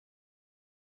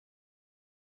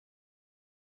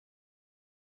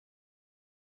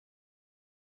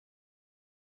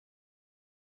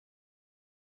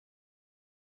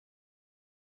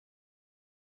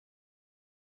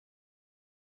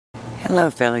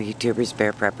Hello fellow YouTubers,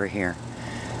 Bear Prepper here.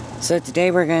 So today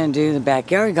we're going to do the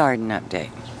backyard garden update.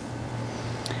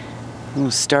 We'll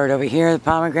start over here, the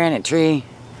pomegranate tree.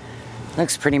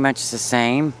 Looks pretty much the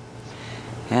same.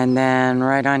 And then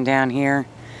right on down here,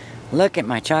 look at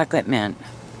my chocolate mint.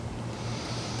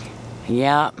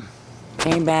 Yep,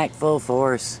 came back full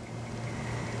force.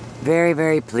 Very,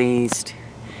 very pleased.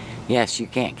 Yes, you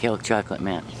can't kill chocolate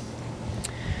mint.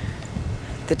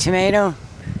 The tomato,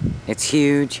 it's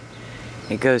huge.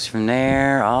 It goes from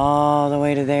there all the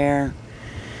way to there.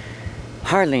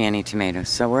 Hardly any tomatoes,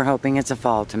 so we're hoping it's a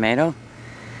fall tomato.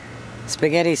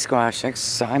 Spaghetti squash,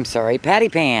 I'm sorry, patty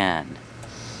pan.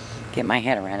 Get my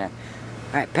head around it.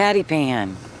 Alright, patty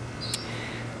pan.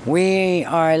 We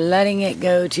are letting it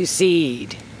go to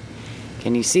seed.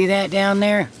 Can you see that down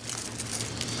there?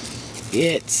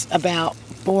 It's about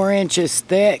 4 inches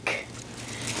thick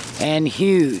and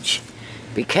huge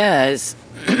because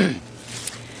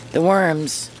the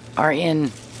worms are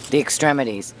in the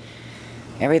extremities.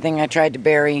 Everything I tried to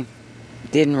bury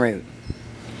didn't root.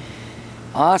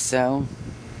 Also,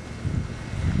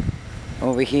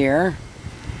 over here,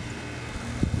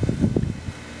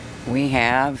 we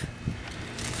have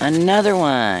another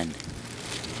one.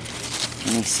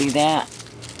 Can you see that?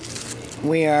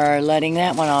 We are letting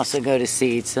that one also go to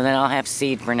seed, so then I'll have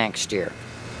seed for next year.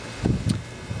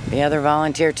 The other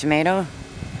volunteer tomato,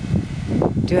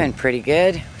 doing pretty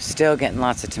good. Still getting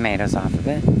lots of tomatoes off of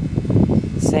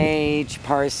it. Sage,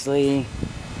 parsley,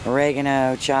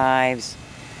 oregano, chives,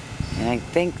 and I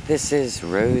think this is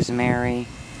rosemary.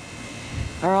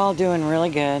 Are all doing really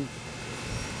good.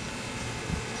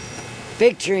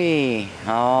 Fig tree.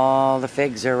 All the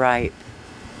figs are ripe.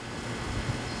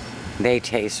 They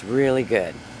taste really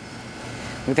good.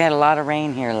 We've had a lot of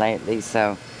rain here lately,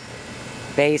 so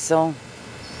basil,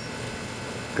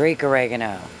 Greek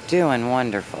oregano, doing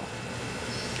wonderful.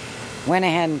 Went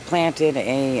ahead and planted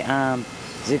a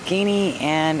zucchini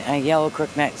and a yellow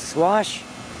crookneck squash.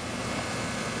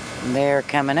 They're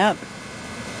coming up.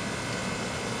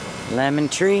 Lemon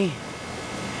tree.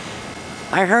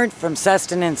 I heard from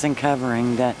Sustenance and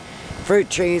Covering that fruit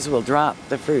trees will drop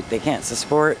the fruit they can't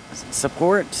support,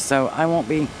 so I won't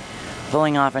be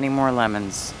pulling off any more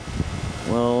lemons.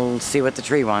 We'll see what the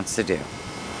tree wants to do.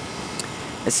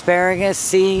 Asparagus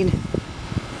seed,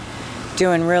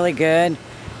 doing really good.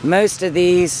 Most of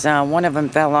these, one of them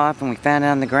fell off and we found it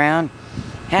on the ground,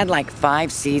 had like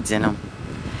 5 seeds in them.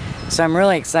 So I'm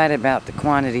really excited about the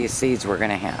quantity of seeds we're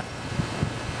gonna have.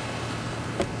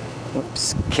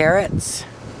 Whoops, carrots.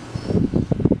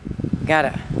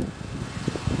 Gotta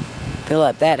fill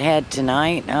up that head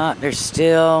tonight. Oh, there's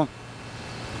still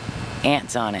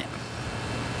ants on it.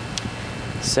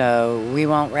 So we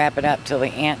won't wrap it up till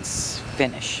the ants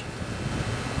finish.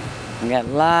 We got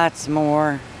lots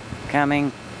more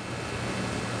coming.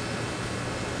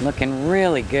 Looking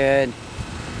really good.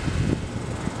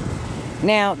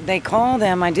 Now, they call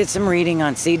them, I did some reading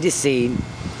on seed to seed.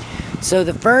 So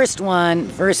the first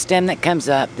stem that comes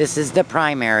up, this is the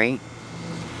primary,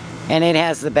 and it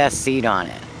has the best seed on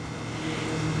it.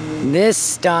 This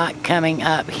stalk coming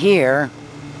up here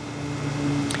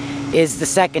is the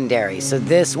secondary. So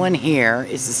this one here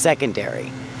is the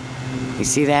secondary. You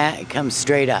see that? It comes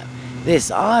straight up. This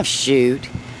offshoot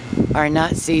are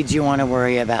not seeds you want to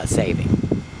worry about saving.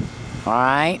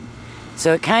 Alright?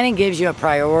 So it kind of gives you a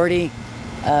priority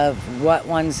of what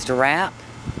ones to wrap.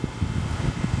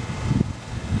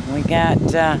 We got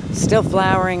still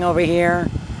flowering over here,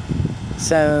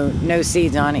 so no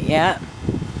seeds on it yet.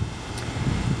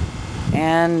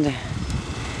 And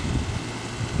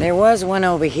there was one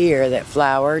over here that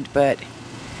flowered, but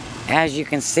as you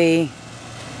can see,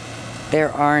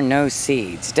 there are no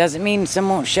seeds. Doesn't mean some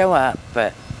won't show up,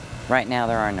 but right now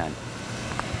there are none.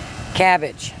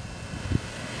 Cabbage.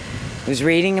 I was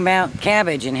reading about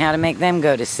cabbage and how to make them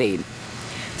go to seed.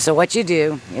 So what you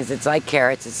do is, it's like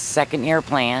carrots, it's a 2nd-year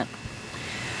plant.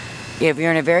 If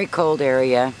you're in a very cold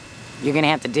area, you're going to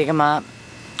have to dig them up,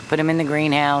 put them in the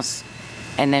greenhouse,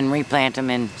 and then replant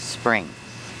them in spring.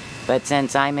 But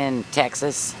since I'm in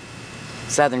Texas,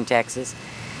 southern Texas,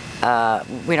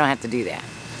 we don't have to do that.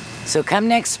 So come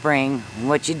next spring,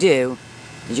 what you do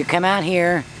is you come out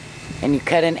here and you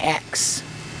cut an X,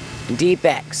 a deep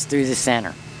X through the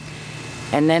center.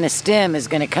 And then a stem is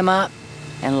going to come up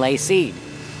and lay seed.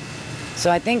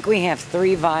 So I think we have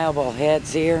 3 viable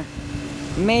heads here,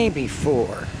 maybe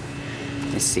 4.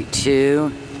 Let's see,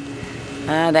 2.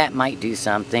 That might do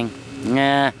something.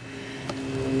 Nah,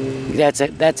 that's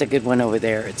a good one over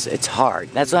there. It's hard.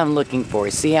 That's what I'm looking for.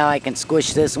 See how I can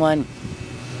squish this one,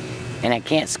 and I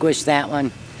can't squish that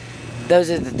one. Those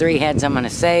are the 3 heads I'm going to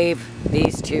save.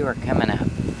 These 2 are coming up.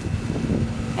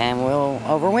 and we'll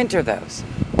overwinter those.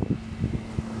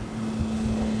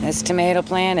 This tomato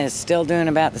plant is still doing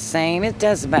about the same. It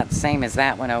does about the same as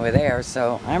that one over there,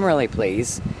 so I'm really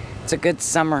pleased. It's a good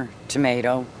summer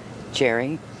tomato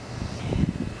cherry.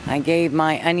 I gave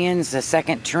my onions a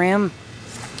second trim.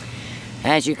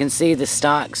 As you can see, the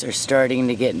stalks are starting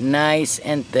to get nice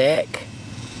and thick.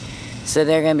 So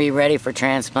they're going to be ready for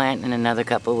transplant in another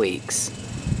couple weeks.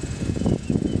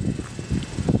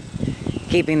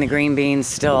 Keeping the green beans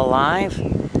still alive.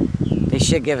 They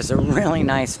should give us a really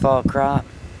nice fall crop,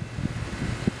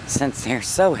 since they're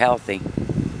so healthy.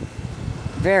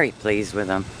 Very pleased with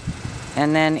them.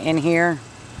 And then in here,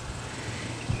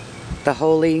 the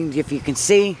holy, if you can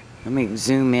see, let me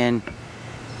zoom in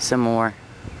some more.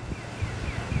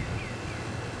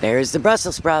 There's the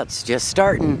Brussels sprouts just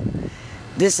starting.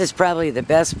 This is probably the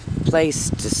best place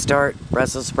to start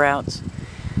Brussels sprouts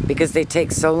because they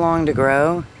take so long to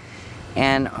grow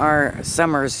and our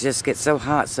summers just get so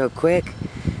hot so quick.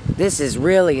 This is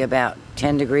really about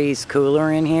 10 degrees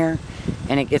cooler in here,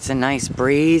 and it gets a nice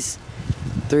breeze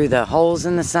through the holes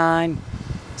in the side.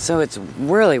 So it's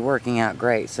really working out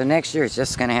great. So next year it's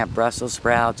just going to have Brussels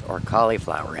sprouts or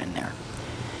cauliflower in there.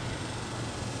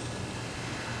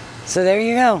 So there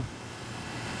you go.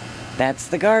 That's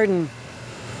the garden.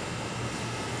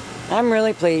 I'm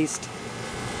really pleased.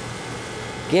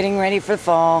 Getting ready for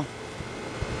fall.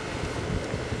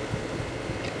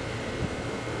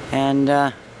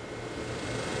 And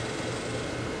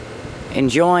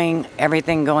enjoying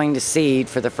everything going to seed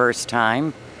for the first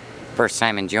time. First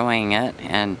time enjoying it.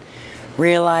 And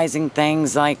realizing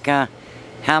things like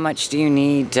how much do you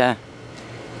need to,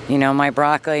 you know, my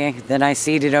broccoli that I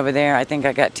seeded over there, I think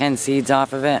I got 10 seeds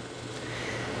off of it.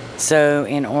 So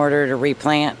in order to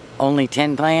replant only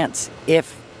 10 plants,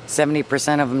 if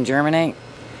 70% of them germinate,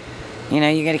 you know,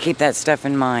 you got to keep that stuff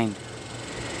in mind.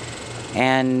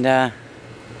 And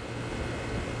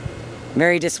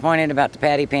very disappointed about the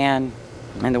patty pan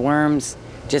and the worms.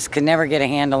 Just could never get a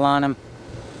handle on them.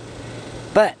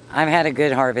 But I've had a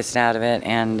good harvest out of it,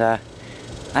 and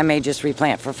I may just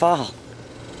replant for fall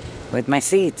with my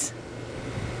seeds.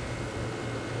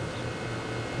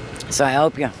 So I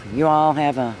hope you all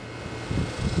have a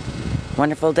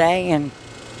wonderful day and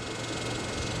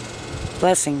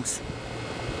blessings.